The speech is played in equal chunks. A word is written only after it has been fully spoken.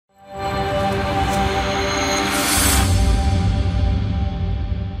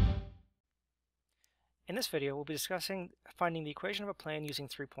this video, we'll be discussing finding the equation of a plane using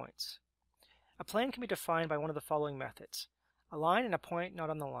 3 points. A plane can be defined by one of the following methods: a line and a point not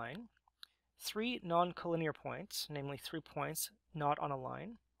on the line, 3 non-collinear points, namely 3 points not on a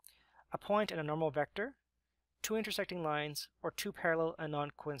line, a point and a normal vector, 2 intersecting lines, or 2 parallel and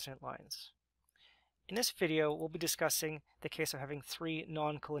non-coincident lines. In this video, we'll be discussing the case of having 3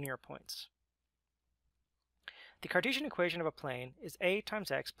 non-collinear points. The Cartesian equation of a plane is a times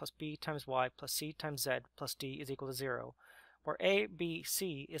x plus b times y plus c times z plus d is equal to 0, where a, b,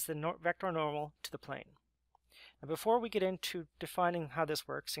 c is the vector normal to the plane. Now before we get into defining how this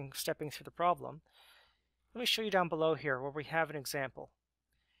works and stepping through the problem, let me show you down below here where we have an example.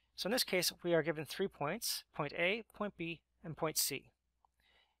 So in this case, we are given 3 points, point A, point B, and point C.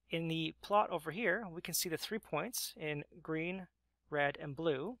 In the plot over here, we can see the 3 points in green, red, and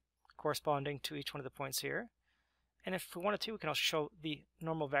blue, corresponding to each one of the points here. And if we wanted to, we can also show the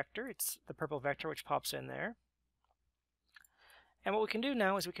normal vector. It's the purple vector which pops in there. And what we can do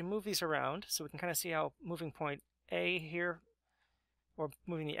now is we can move these around, so we can kind of see how moving point A here, or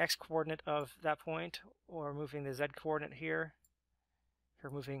moving the x-coordinate of that point, or moving the z-coordinate here, or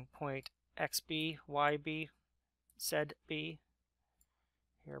moving point xb, yb, zb.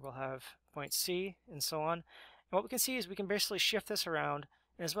 Here we'll have point C, and so on. And what we can see is we can basically shift this around,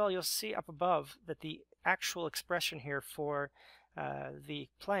 and as well you'll see up above that the actual expression here for the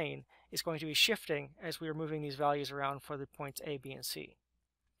plane is going to be shifting as we are moving these values around for the points A, B, and C.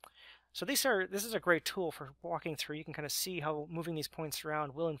 So this is a great tool for walking through. You can kind of see how moving these points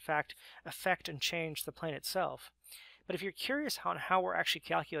around will in fact affect and change the plane itself. But if you're curious on how we're actually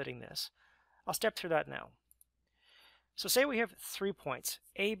calculating this, I'll step through that now. So say we have 3 points,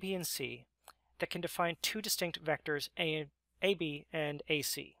 A, B, and C, that can define 2 distinct vectors, AB and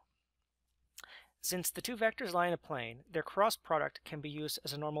AC. Since the 2 vectors lie in a plane, their cross product can be used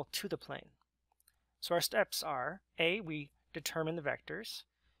as a normal to the plane. So our steps are: A, we determine the vectors;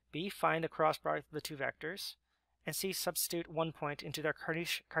 B, find the cross product of the 2 vectors; and C, substitute 1 point into their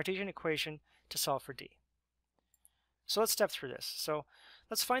Cartesian equation to solve for D. So let's step through this. So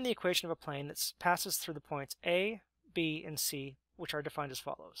let's find the equation of a plane that passes through the points A, B, and C, which are defined as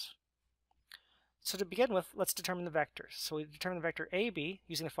follows. So to begin with, let's determine the vectors. So we determine the vector AB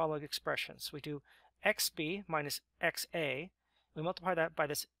using the following expressions. We do xb minus xa. We multiply that by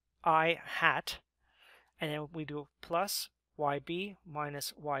this I hat, and then we do plus yb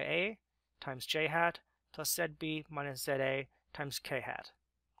minus ya times j hat plus zb minus za times k hat.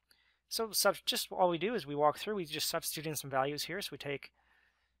 So just all we do is we walk through, we just substitute in some values here. So we take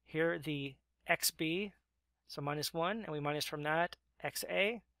here the xb, so minus 1, and we minus from that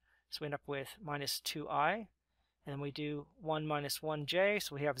xa. So we end up with minus 2i, and then we do 1 minus 1j,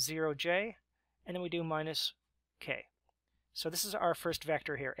 so we have 0j, and then we do minus k. So this is our first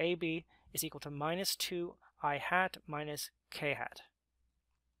vector here. AB is equal to minus 2i hat minus k hat.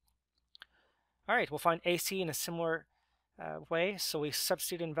 All right, we'll find AC in a similar way. So we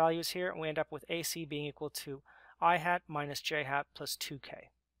substitute in values here, and we end up with AC being equal to I hat minus j hat plus 2k.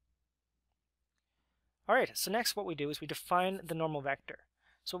 All right, so next what we do is we define the normal vector.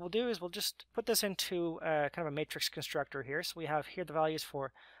 So what we'll do is we'll just put this into kind of a matrix constructor here. So we have here the values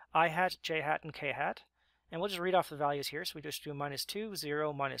for I hat, j hat, and k hat. And we'll just read off the values here. So we just do minus 2,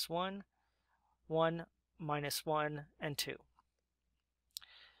 0, minus 1, 1, minus 1, and 2.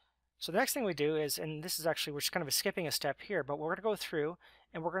 So the next thing we do is, and this is actually, we're just kind of skipping a step here, but we're going to go through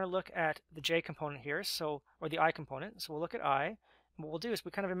and we're going to look at the j component here, or the I component. So we'll look at I. And what we'll do is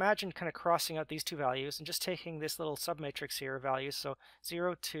we kind of imagine kind of crossing out these 2 values and just taking this little submatrix here of values, so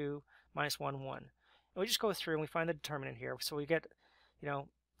 0, 2, minus 1, 1. And we just go through and we find the determinant here. So we get,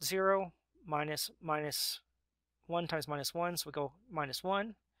 0 minus 1 times minus 1, so we go minus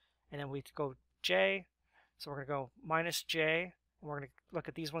 1, and then we go j, so we're going to go minus j, and we're going to look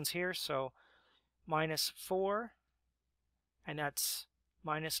at these ones here, so minus 4, and that's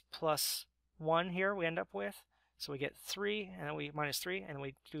minus plus 1 here we end up with. So we get 3, and then we minus 3, and then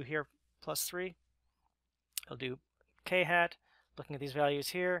we do here plus 3. We'll do k hat, looking at these values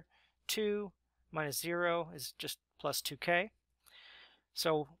here, 2 minus 0 is just plus 2k.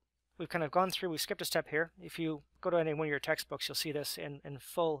 So we've kind of gone through, we've skipped a step here. If you go to any one of your textbooks, you'll see this in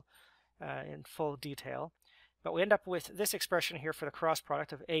full detail. But we end up with this expression here for the cross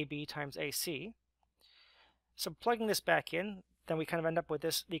product of AB times AC. So plugging this back in, then we kind of end up with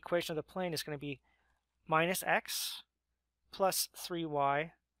this. The equation of the plane is going to be minus x plus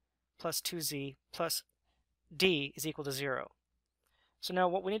 3y plus 2z plus d is equal to 0. So now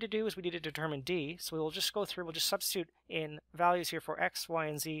what we need to do is we need to determine d. So we'll just go through, we'll just substitute in values here for x, y,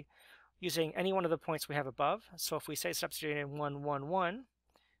 and z using any one of the points we have above. So if we say substitute in 1, 1, 1,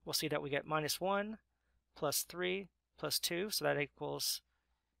 we'll see that we get minus 1 plus 3 plus 2, so that equals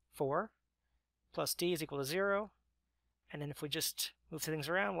 4, plus d is equal to 0. And then if we just move things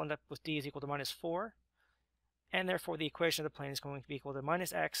around, we'll end up with d is equal to minus 4. And therefore, the equation of the plane is going to be equal to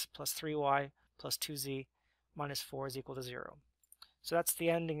minus x plus 3y plus 2z minus 4 is equal to 0. So that's the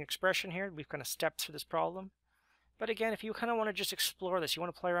ending expression here. We've kind of stepped through this problem. But again, if you kind of want to just explore this, you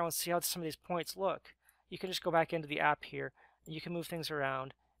want to play around and see how some of these points look, you can just go back into the app here, and you can move things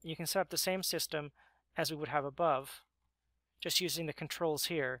around, and you can set up the same system as we would have above, just using the controls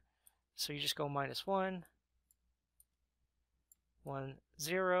here. So you just go minus 1, 1,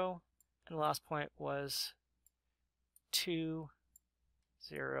 0, and the last point was 2,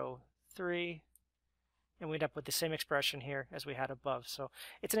 0, 3, and we end up with the same expression here as we had above. So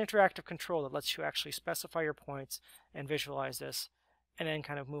it's an interactive control that lets you actually specify your points and visualize this, and then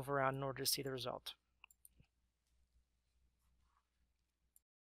kind of move around in order to see the result.